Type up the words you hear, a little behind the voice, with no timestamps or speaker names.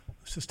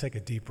Let's just take a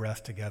deep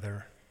breath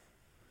together.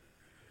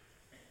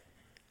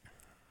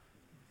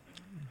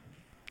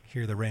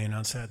 Hear the rain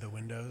outside the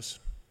windows.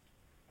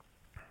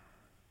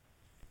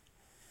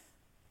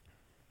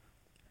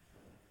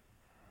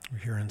 We're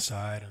here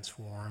inside and it's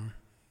warm,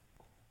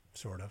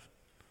 sort of.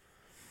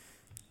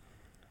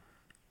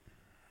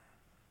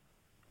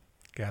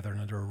 Gathered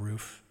under a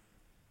roof.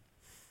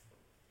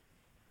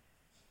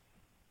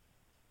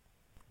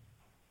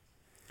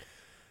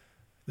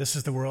 This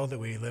is the world that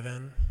we live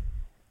in,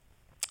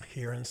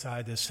 here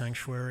inside this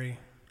sanctuary,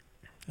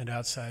 and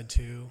outside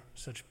too.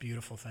 Such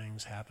beautiful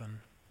things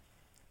happen,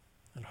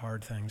 and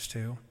hard things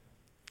too.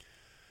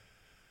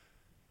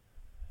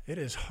 It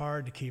is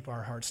hard to keep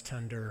our hearts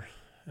tender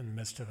in the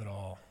midst of it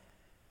all.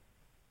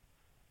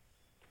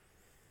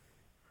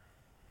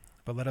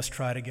 But let us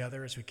try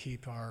together as we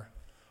keep our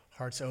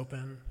hearts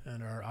open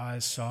and our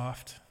eyes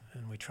soft,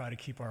 and we try to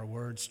keep our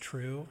words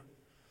true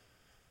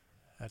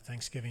at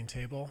Thanksgiving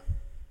table.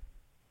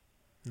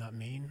 Not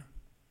mean.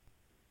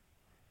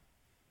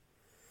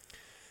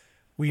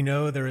 We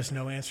know there is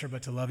no answer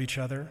but to love each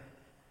other.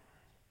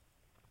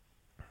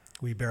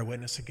 We bear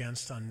witness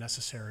against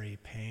unnecessary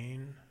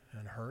pain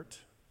and hurt.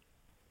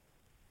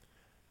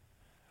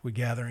 We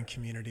gather in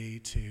community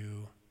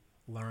to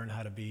learn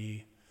how to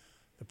be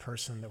the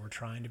person that we're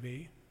trying to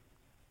be.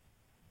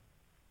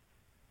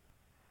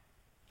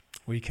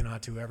 We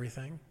cannot do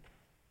everything.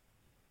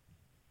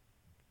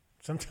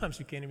 Sometimes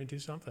we can't even do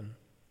something.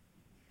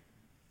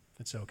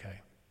 It's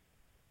okay.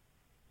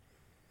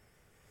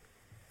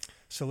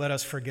 So let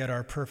us forget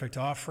our perfect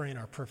offering,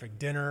 our perfect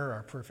dinner,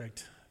 our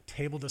perfect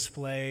table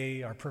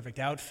display, our perfect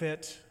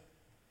outfit,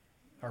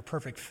 our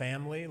perfect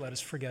family. Let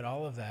us forget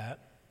all of that.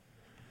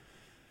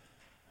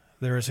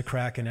 There is a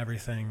crack in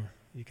everything.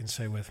 You can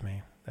say with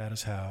me, that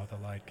is how the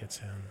light gets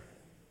in.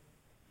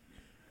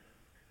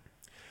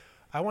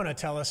 I want to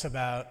tell us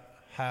about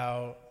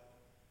how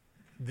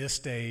this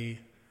day,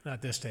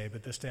 not this day,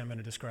 but this day I'm going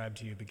to describe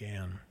to you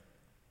began.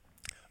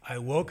 I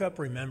woke up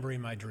remembering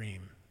my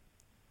dream.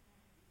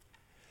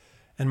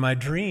 And my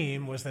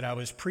dream was that I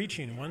was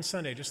preaching one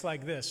Sunday just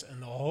like this,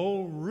 and the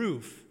whole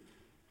roof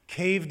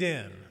caved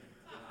in.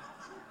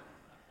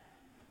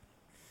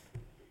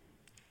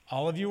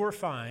 All of you were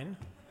fine.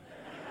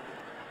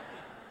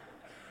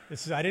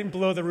 I didn't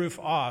blow the roof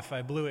off,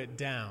 I blew it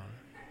down.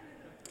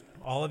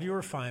 All of you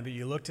were fine, but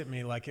you looked at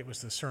me like it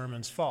was the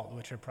sermon's fault,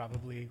 which it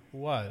probably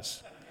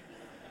was.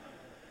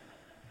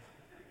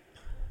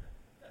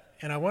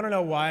 And I want to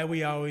know why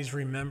we always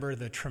remember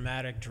the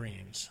traumatic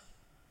dreams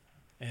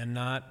and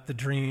not the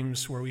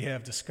dreams where we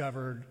have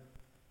discovered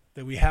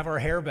that we have our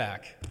hair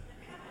back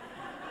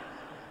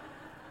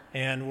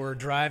and we're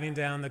driving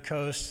down the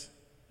coast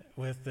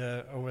with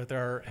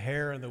our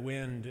hair in the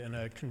wind in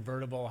a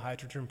convertible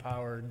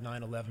hydrogen-powered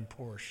 911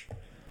 Porsche.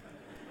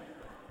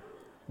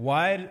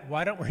 Why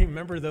don't we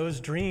remember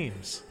those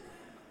dreams?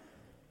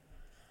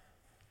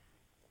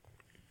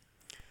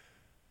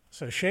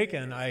 So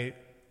shaken, I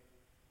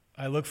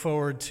look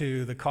forward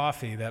to the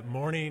coffee, that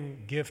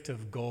morning gift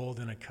of gold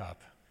in a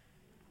cup,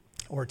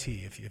 or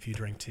tea if you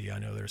drink tea. I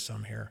know there's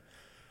some here.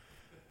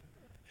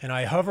 And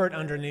I hover it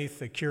underneath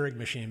the Keurig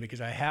machine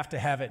because I have to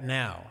have it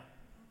now.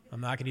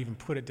 I'm not going to even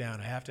put it down.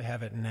 I have to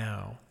have it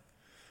now.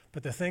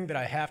 But the thing that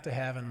I have to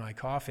have in my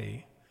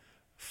coffee,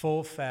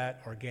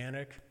 full-fat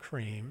organic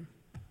cream,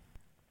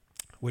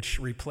 which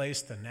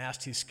replaced the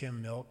nasty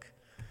skim milk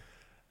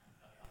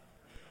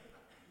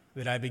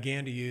that I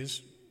began to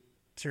use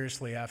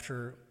seriously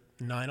after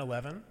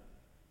 9/11,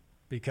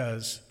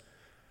 because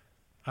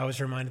I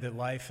was reminded that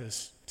life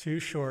is too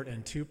short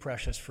and too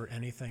precious for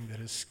anything that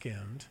is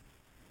skimmed.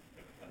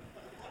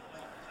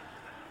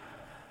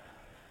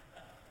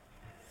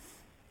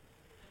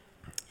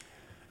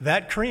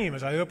 That cream,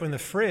 as I open the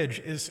fridge,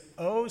 is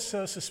oh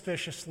so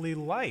suspiciously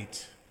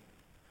light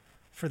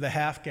for the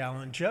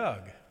half-gallon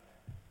jug,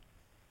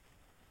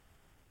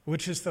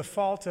 which is the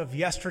fault of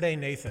yesterday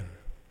Nathan,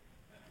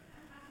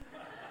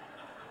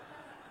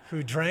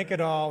 who drank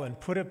it all and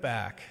put it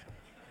back.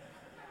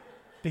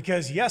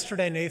 Because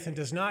yesterday Nathan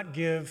does not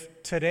give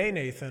today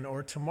Nathan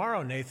or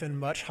tomorrow Nathan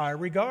much high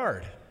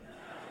regard.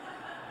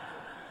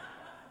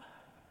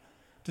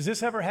 Does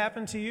this ever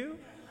happen to you?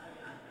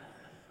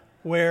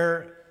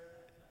 Where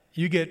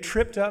you get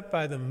tripped up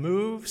by the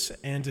moves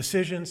and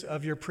decisions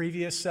of your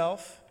previous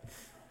self?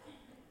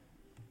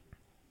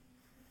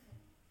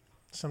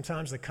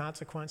 Sometimes the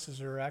consequences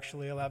are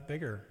actually a lot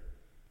bigger,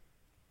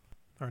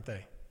 aren't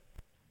they?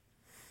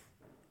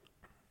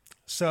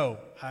 So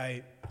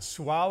I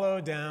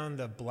swallow down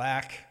the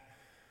black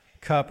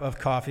cup of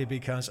coffee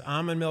because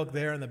almond milk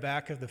there in the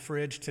back of the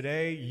fridge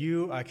today,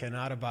 I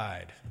cannot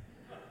abide.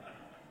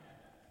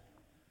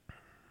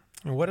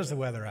 And what is the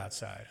weather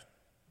outside?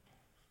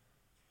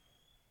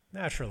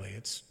 Naturally,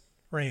 it's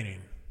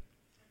raining.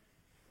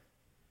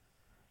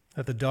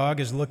 That the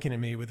dog is looking at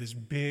me with his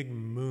big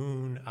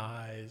moon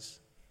eyes,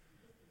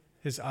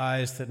 his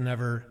eyes that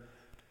never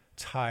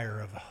tire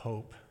of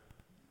hope.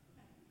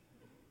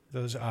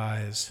 Those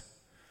eyes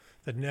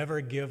that never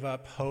give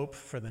up hope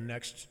for the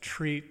next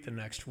treat, the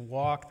next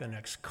walk, the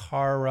next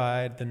car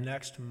ride, the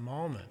next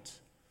moment.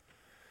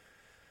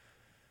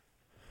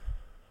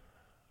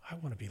 I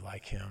want to be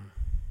like him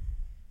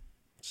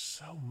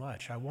so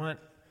much. I want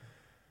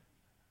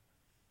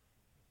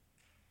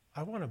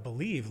to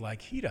believe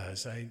like he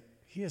does.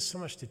 He has so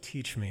much to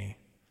teach me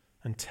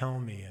and tell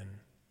me and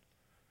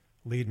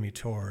lead me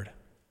toward.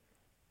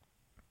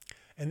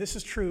 And this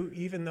is true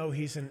even though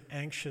he's an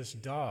anxious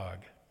dog.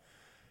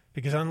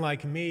 Because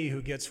unlike me,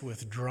 who gets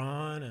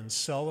withdrawn and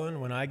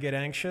sullen when I get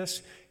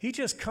anxious, he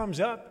just comes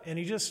up and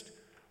he just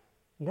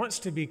wants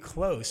to be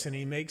close and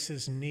he makes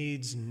his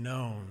needs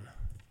known.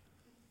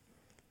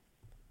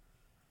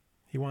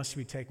 He wants to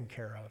be taken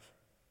care of.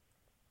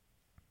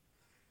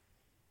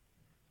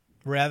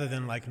 Rather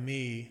than like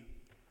me,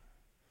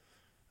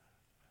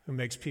 who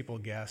makes people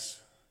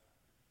guess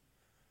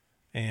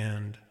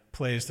and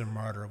plays the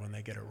martyr when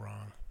they get it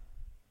wrong.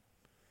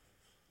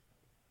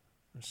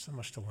 There's so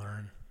much to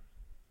learn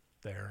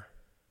there.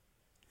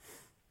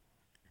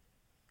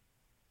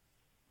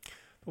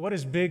 But what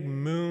his big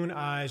moon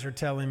eyes are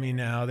telling me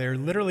now, they're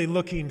literally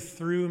looking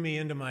through me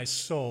into my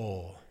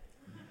soul.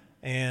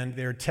 And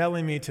they're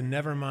telling me to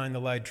never mind the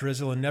light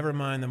drizzle and never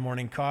mind the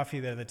morning coffee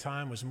that at the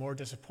time was more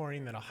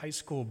disappointing than a high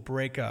school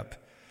breakup.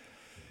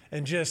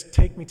 And just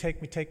take me,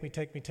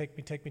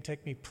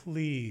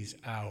 please,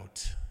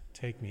 out.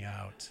 Take me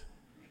out.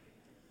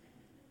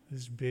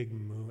 This big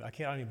moon, I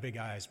don't need big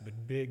eyes,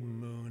 but big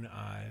moon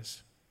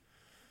eyes.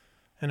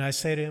 And I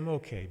say to him,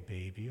 okay,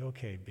 baby.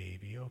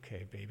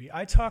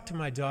 I talk to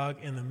my dog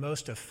in the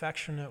most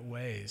affectionate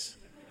ways.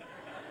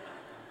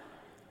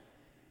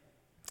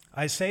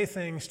 I say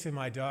things to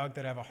my dog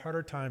that I have a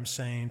harder time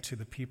saying to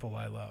the people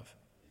I love.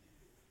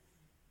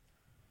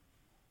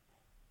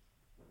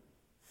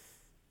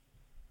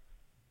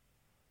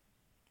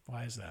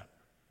 Why is that?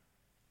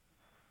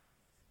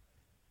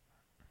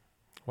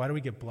 Why do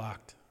we get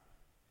blocked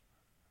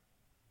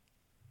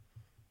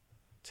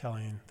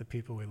telling the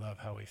people we love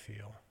how we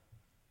feel?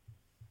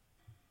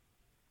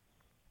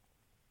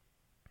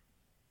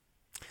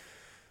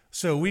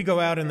 So we go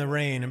out in the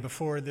rain, and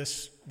before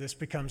this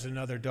becomes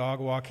another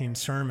dog-walking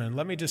sermon,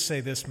 let me just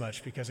say this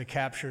much because it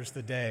captures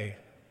the day.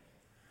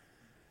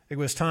 It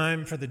was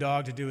time for the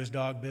dog to do his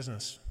dog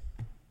business.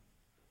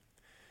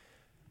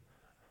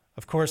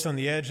 Of course, on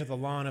the edge of the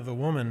lawn of a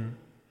woman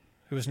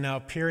who is now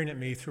peering at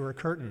me through her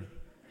curtain,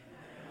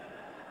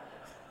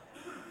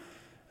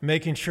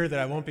 making sure that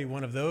I won't be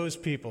one of those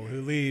people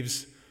who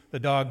leaves the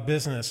dog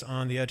business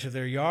on the edge of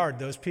their yard,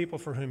 those people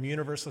for whom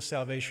universal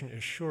salvation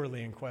is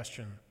surely in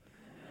question.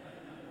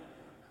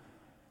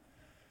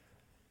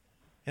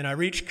 And I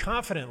reach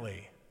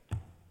confidently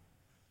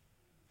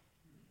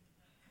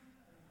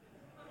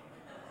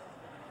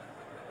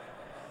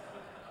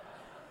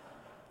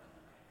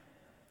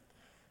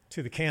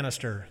to the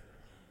canister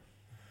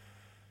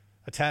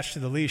attached to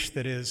the leash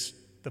that is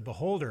the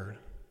beholder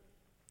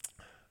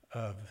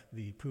of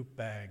the poop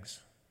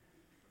bags.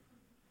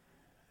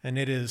 And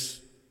it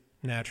is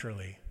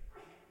naturally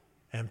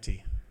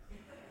empty.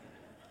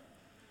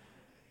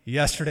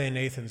 Yesterday,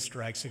 Nathan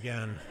strikes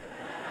again.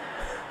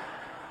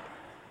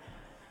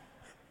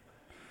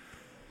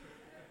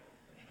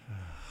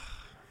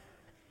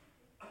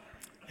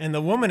 And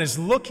the woman is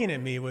looking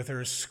at me with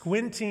her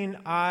squinting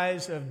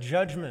eyes of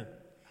judgment.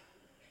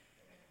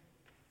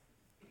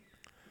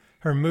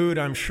 Her mood,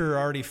 I'm sure,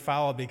 already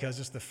fouled because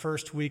it's the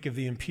first week of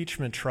the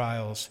impeachment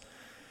trials.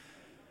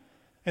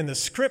 And the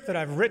script that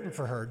I've written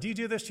for her, do you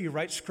do this? Do you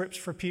write scripts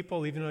for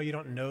people even though you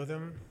don't know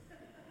them?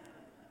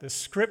 The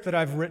script that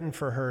I've written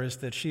for her is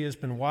that she has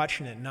been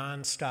watching it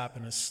nonstop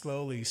and is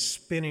slowly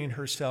spinning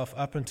herself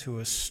up into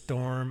a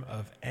storm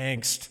of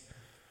angst.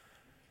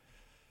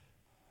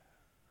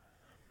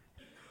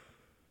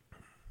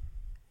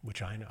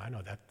 Which I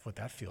know what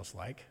that feels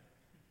like.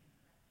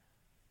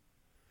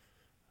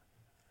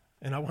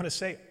 And I want to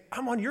say,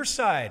 I'm on your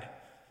side.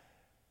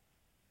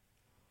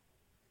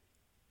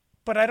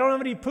 But I don't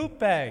have any poop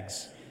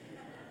bags.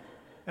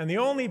 And the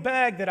only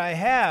bag that I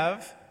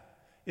have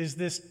is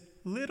this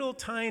little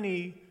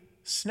tiny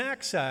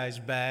snack-size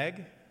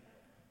bag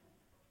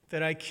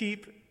that I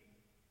keep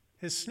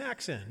his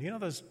snacks in. You know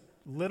those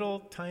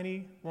little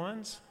tiny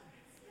ones?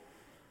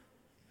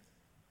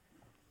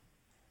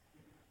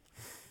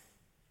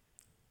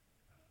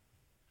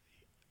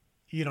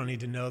 You don't need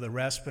to know the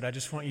rest, but I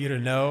just want you to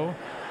know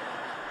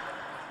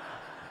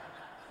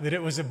that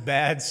it was a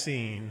bad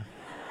scene.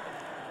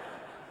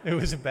 It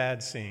was a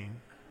bad scene.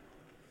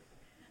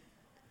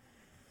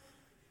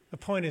 The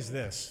point is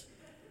this.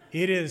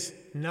 It is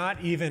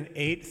not even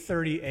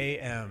 8:30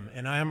 a.m.,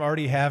 and I am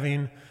already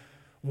having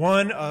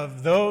one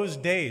of those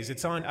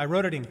days. I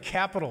wrote it in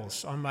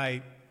capitals on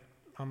my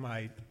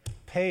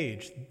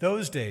page.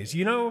 Those days.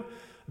 You know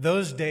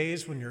those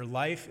days when your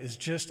life is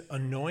just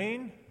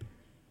annoying?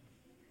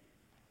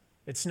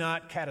 It's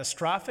not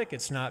catastrophic,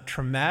 it's not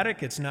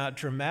traumatic, it's not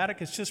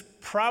dramatic, it's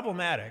just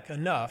problematic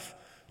enough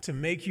to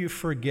make you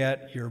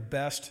forget your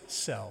best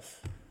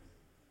self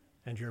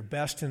and your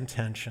best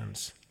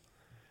intentions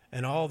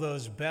and all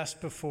those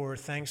best before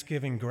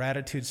Thanksgiving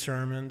gratitude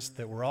sermons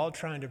that we're all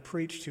trying to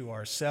preach to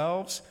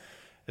ourselves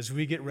as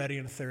we get ready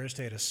on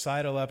Thursday to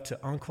sidle up to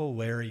Uncle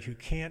Larry, who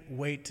can't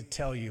wait to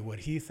tell you what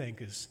he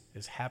thinks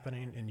is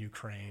happening in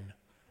Ukraine.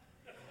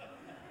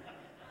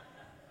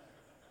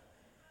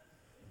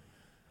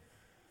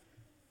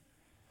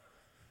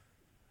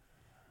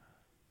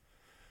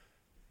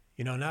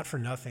 You know, not for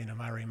nothing am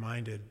I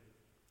reminded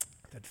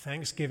that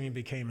Thanksgiving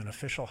became an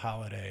official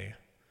holiday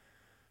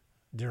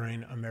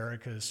during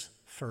America's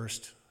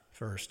first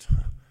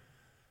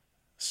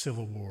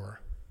Civil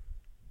War.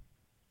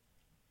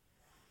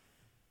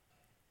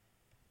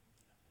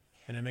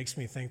 And it makes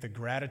me think that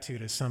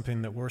gratitude is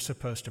something that we're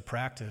supposed to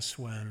practice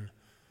when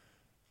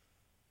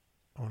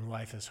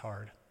life is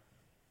hard.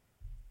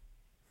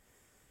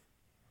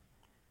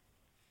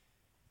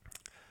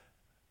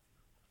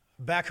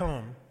 Back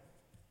home,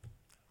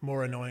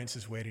 more annoyance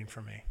is waiting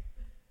for me.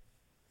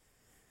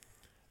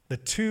 The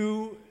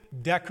 2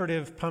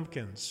 decorative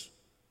pumpkins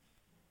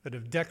that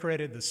have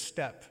decorated the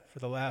step for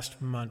the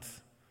last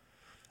month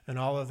in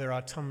all of their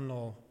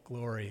autumnal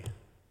glory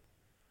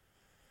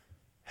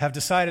have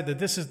decided that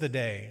this is the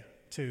day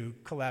to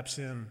collapse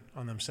in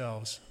on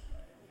themselves.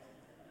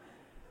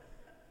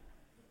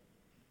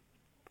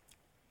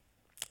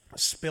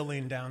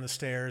 Spilling down the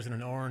stairs in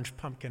an orange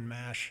pumpkin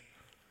mash,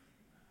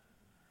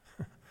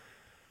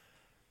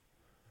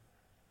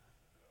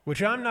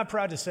 which I'm not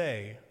proud to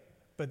say,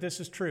 but this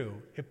is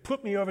true. It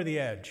put me over the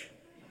edge.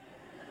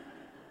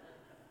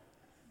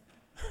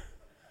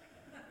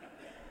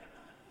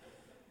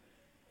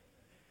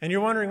 And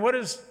you're wondering, what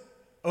does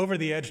over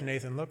the edge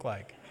Nathan look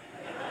like?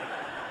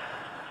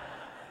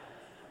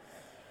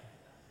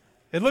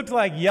 It looked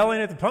like yelling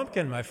at the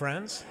pumpkin, my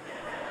friends.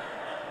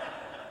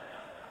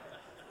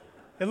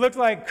 It looked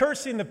like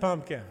cursing the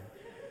pumpkin.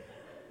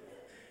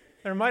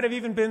 There might have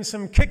even been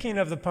some kicking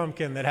of the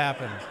pumpkin that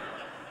happened.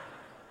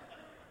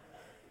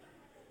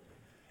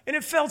 And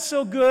it felt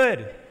so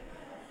good.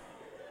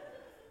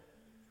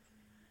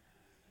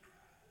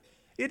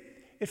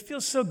 It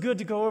feels so good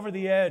to go over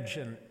the edge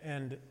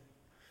and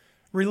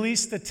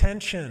release the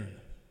tension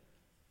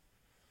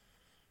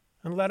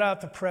and let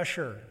out the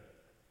pressure.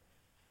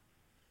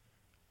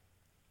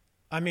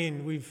 I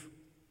mean,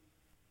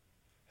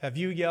 have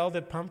you yelled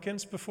at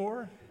pumpkins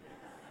before?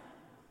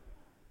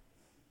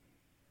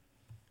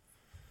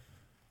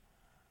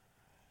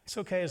 It's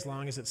okay as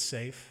long as it's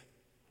safe,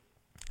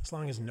 as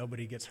long as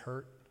nobody gets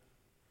hurt.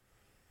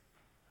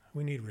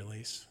 We need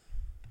release.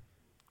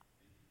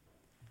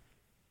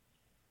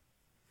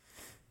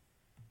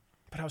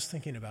 But I was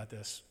thinking about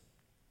this.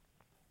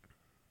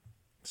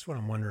 This is what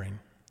I'm wondering.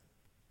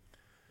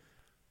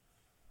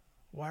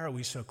 Why are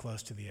we so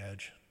close to the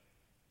edge?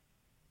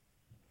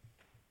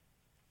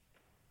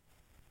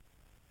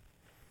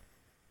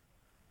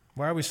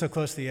 Why are we so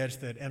close to the edge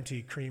that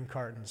empty cream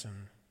cartons and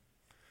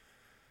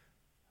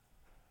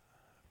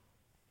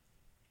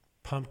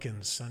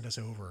pumpkins send us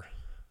over?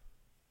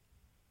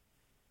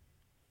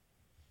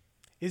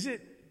 Is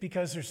it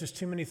because there's just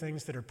too many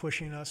things that are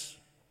pushing us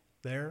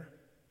there?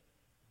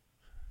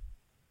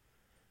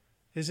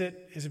 Is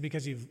it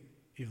because you've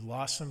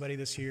lost somebody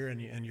this year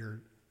and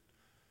you're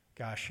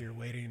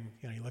waiting,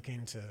 you're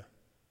looking to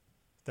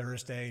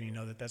Thursday and you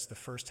know that that's the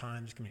first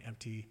time there's going to be an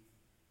empty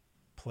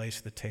place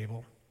at the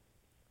table?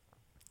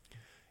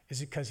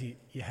 Is it because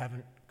you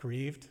haven't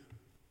grieved?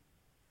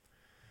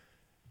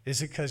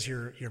 Is it because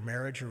your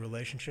marriage or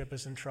relationship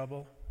is in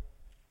trouble?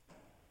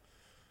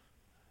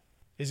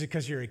 Is it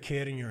because you're a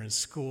kid and you're in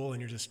school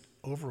and you're just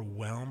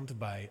overwhelmed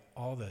by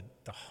all the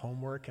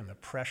homework and the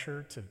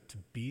pressure to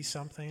be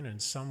something and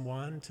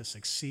someone, to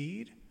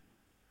succeed?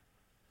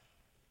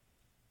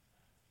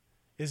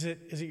 Is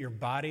it your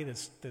body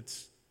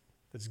that's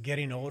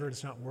getting older,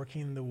 it's not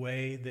working the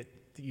way that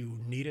you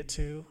need it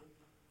to?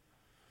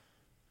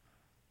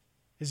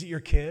 Is it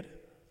your kid?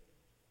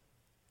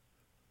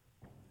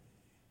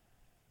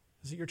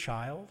 Is it your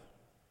child?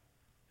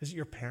 Is it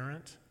your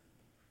parent?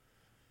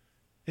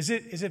 Is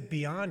it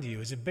beyond you?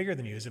 Is it bigger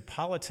than you? Is it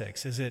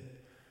politics? Is it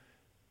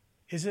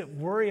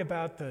worry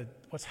about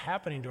what's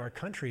happening to our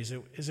country?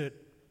 Is it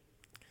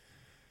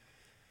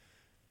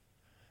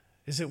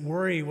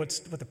worry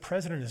what the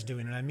president is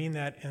doing? And I mean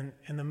that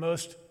in the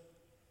most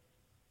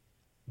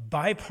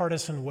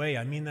bipartisan way.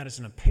 I mean that as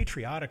in a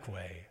patriotic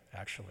way,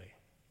 actually.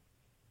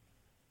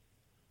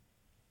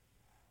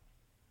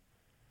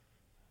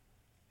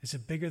 Is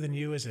it bigger than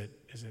you? Is it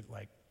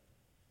like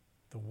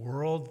the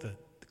world, the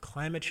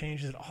climate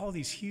change? Is it all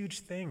these huge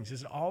things?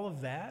 Is it all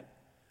of that?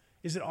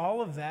 Is it all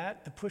of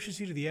that pushes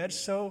you to the edge?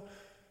 So,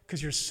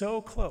 because you're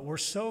so close, we're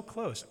so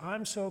close,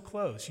 I'm so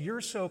close, you're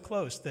so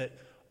close that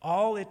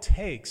all it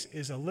takes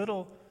is a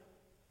little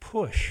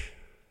push,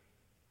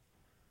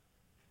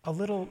 a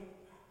little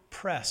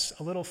press,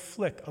 a little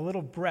flick, a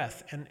little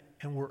breath,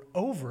 and we're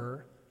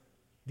over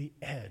the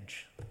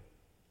edge.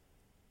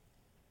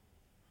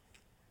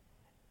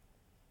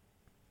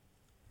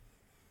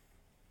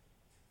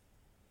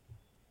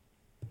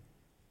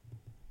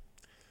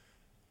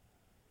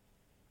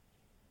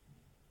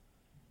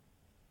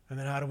 And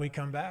then how do we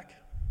come back?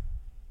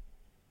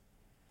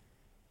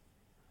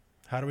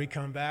 How do we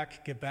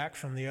get back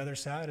from the other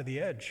side of the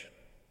edge?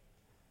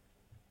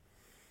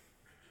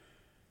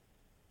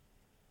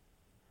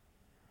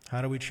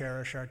 How do we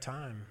cherish our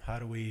time? How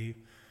do we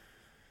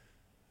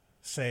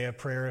say a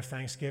prayer of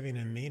thanksgiving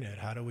and mean it?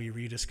 How do we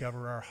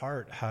rediscover our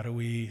heart? How do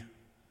we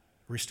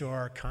restore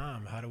our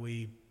calm? How do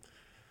we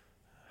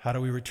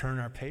return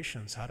our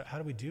patience? How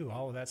do we do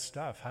all of that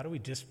stuff? How do we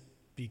just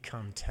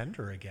become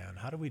tender again?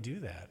 How do we do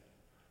that?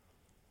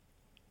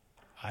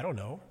 I don't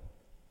know.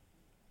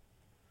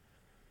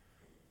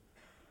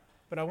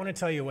 But I want to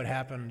tell you what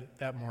happened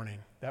that morning,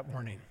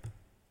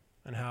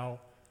 and how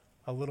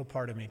a little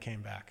part of me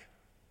came back.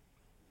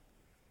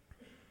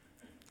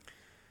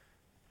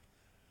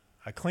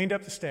 I cleaned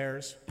up the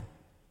stairs.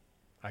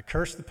 I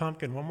cursed the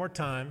pumpkin one more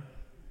time.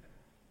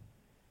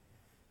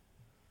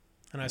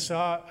 And I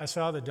saw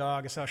the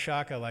dog, I saw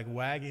Shaka like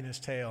wagging his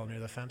tail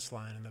near the fence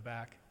line in the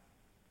back.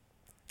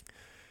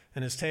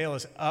 And his tail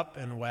is up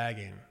and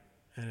wagging.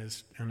 And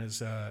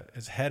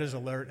his head is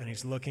alert, and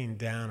he's looking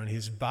down, and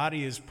his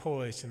body is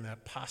poised in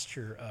that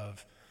posture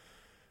of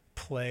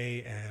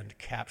play and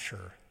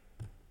capture.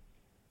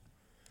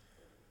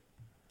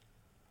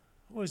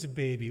 Where's the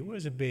baby?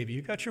 Where's the baby?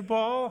 You got your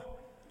ball?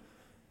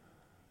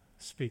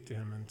 Speak to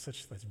him in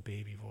such this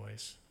baby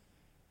voice.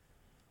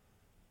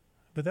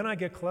 But then I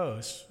get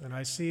close, and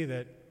I see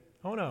that,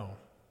 oh no,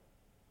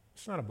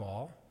 it's not a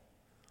ball.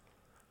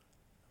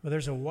 But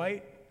there's a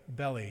white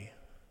belly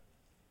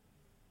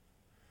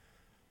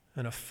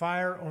and a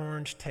fire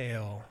orange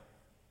tail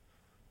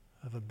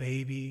of a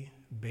baby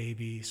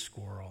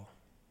squirrel.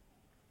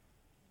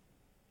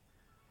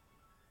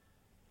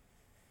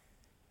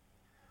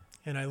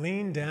 And I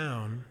lean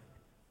down,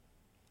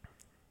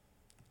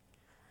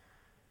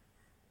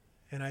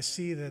 and I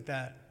see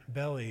that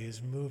belly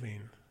is moving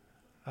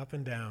up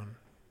and down.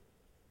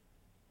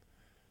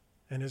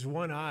 And his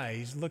one eye,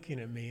 he's looking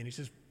at me, and he's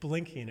just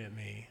blinking at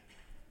me.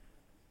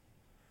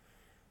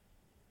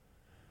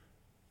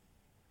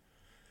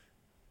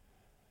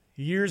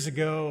 Years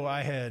ago,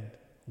 I had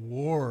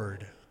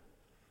warred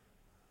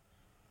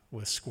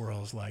with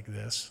squirrels like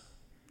this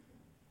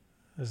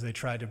as they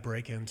tried to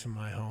break into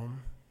my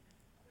home.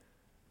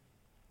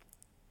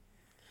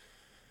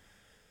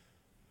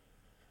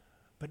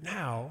 But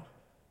now,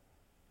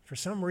 for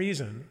some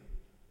reason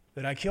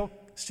that I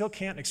still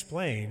can't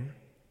explain,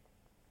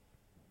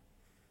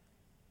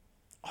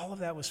 all of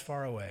that was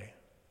far away.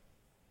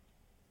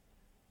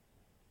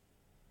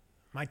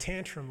 My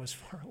tantrum was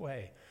far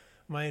away.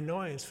 My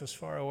annoyance was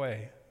far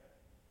away.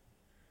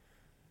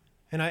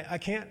 And I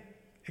can't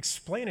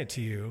explain it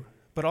to you,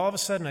 but all of a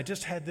sudden I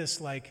just had this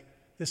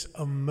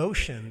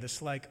emotion,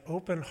 this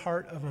open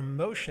heart of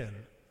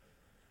emotion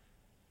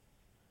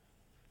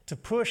to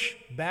push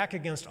back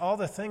against all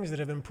the things that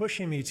have been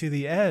pushing me to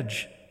the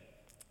edge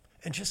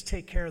and just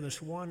take care of this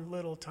one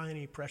little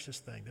tiny precious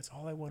thing. That's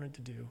all I wanted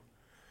to do.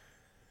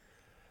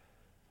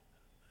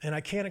 And I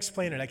can't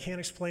explain it. I can't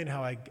explain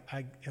how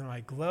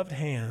I gloved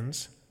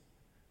hands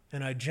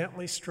and I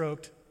gently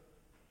stroked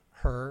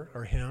her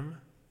or him.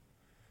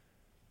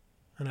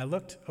 And I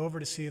looked over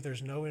to see if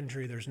there's no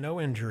injury. There's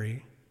no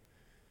injury.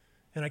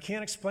 And I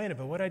can't explain it,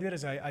 but what I did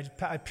is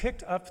I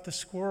picked up the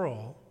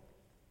squirrel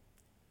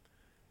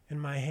in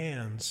my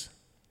hands,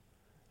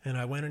 and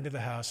I went into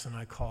the house and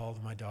I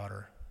called my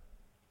daughter.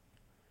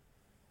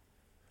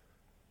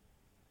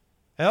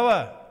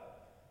 Ella,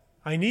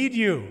 I need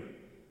you.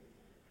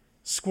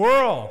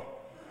 Squirrel.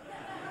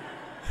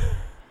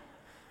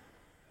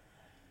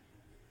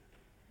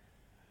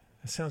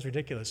 That sounds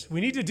ridiculous. We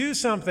need to do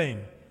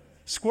something.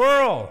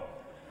 Squirrel.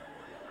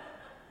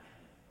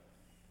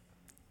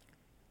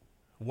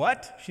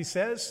 What? She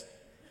says.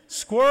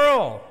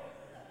 Squirrel.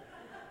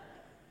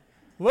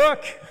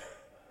 Look.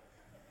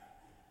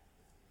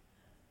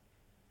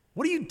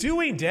 What are you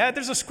doing, Dad?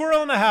 There's a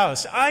squirrel in the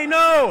house. I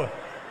know.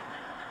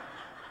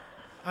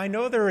 I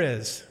know there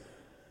is.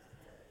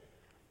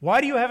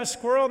 Why do you have a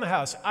squirrel in the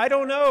house? I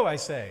don't know, I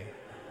say.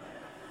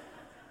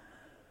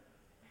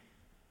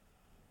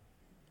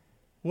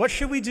 What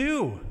should we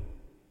do?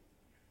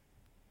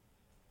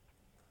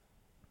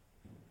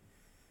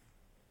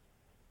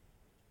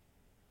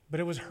 But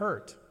it was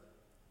hurt.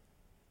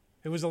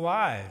 It was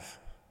alive.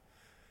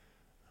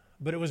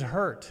 But it was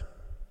hurt.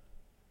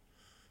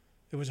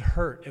 It was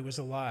hurt. It was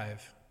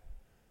alive.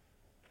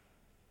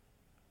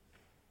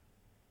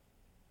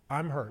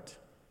 I'm hurt.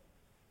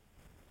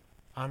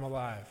 I'm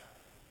alive.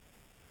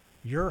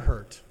 You're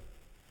hurt.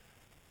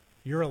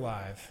 You're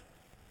alive.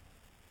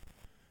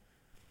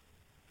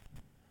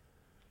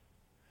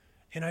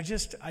 And I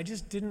just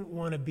didn't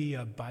want to be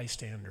a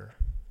bystander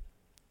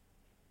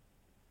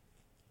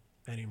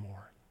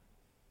anymore.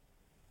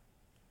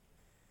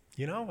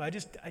 You know, I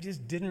just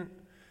didn't.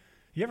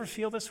 You ever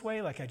feel this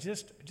way? Like I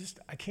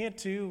can't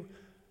do.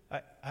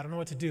 I don't know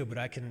what to do, but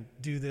I can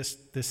do this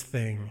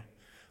thing.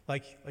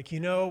 Like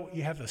you know,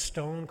 you have a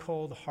stone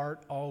cold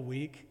heart all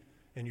week,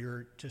 and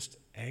you're just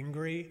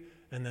angry,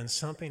 and then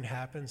something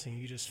happens, and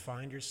you just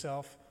find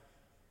yourself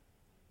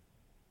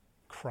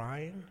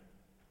crying.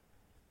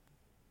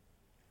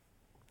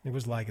 It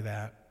was like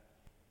that.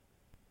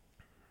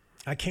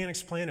 I can't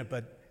explain it,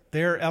 but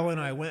there Ella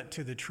and I went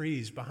to the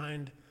trees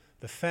behind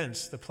the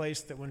fence, the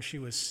place that when she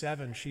was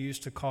 7 she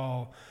used to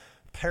call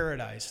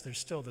paradise. There's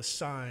still the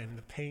sign,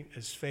 the paint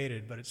is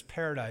faded, but it's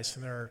paradise,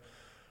 and there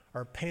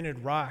are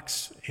painted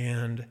rocks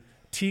and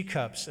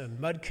teacups and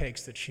mud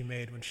cakes that she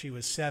made when she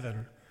was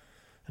 7,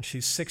 and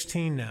she's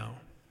 16 now.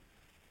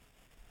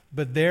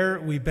 But there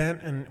we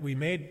bent and we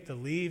made the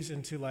leaves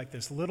into like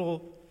this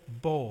little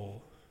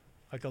bowl,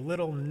 like a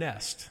little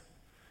nest.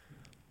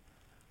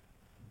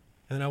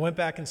 And I went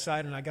back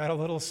inside and I got a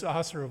little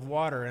saucer of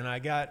water and I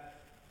got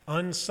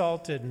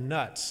unsalted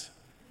nuts.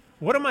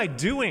 What am I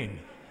doing?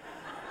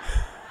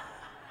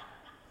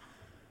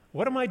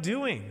 What am I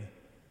doing?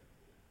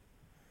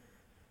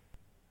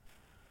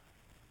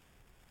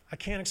 I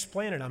can't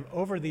explain it. I'm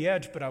over the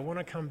edge, but I want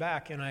to come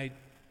back and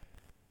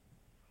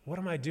what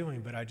am I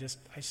doing? But I just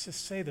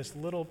say this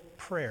little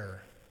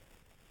prayer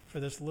for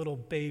this little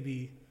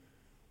baby.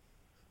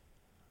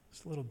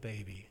 This little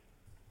baby.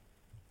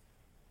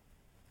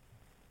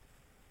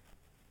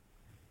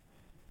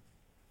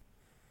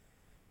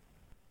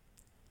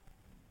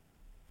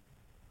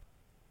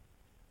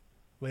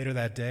 Later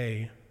that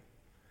day,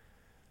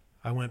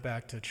 I went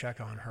back to check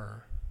on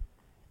her,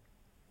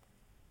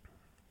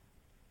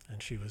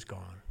 and she was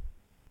gone.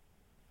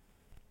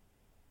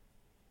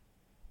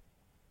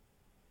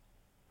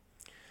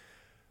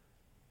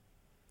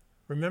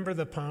 Remember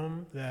the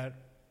poem that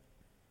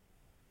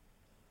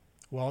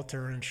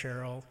Walter and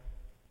Cheryl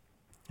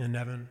and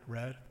Nevin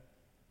read?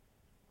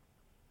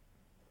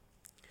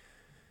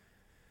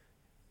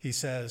 He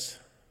says,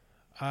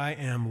 I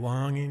am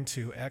longing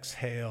to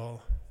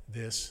exhale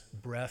this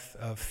breath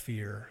of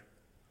fear.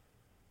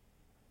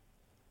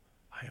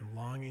 I am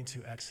longing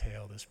to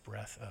exhale this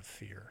breath of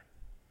fear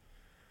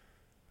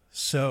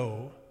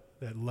so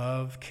that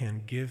love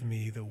can give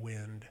me the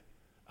wind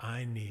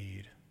I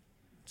need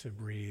to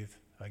breathe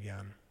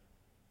again.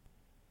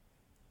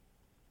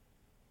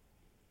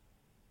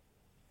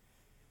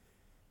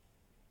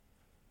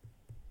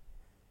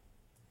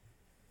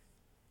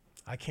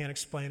 I can't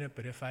explain it,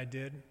 but if I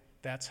did,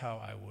 that's how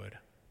I would.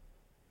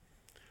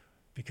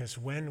 Because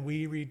when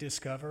we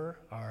rediscover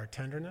our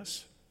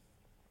tenderness,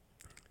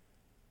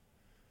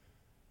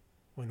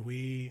 when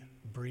we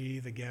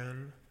breathe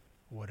again,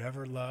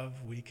 whatever love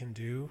we can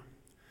do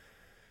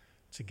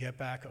to get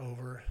back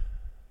over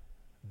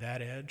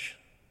that edge,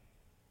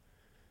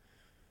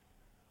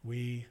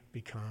 we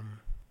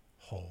become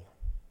whole.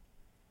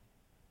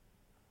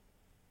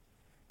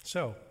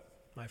 So,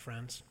 my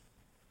friends,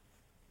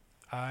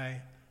 I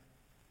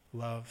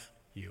love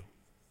you.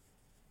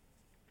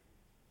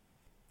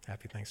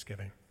 Happy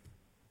Thanksgiving.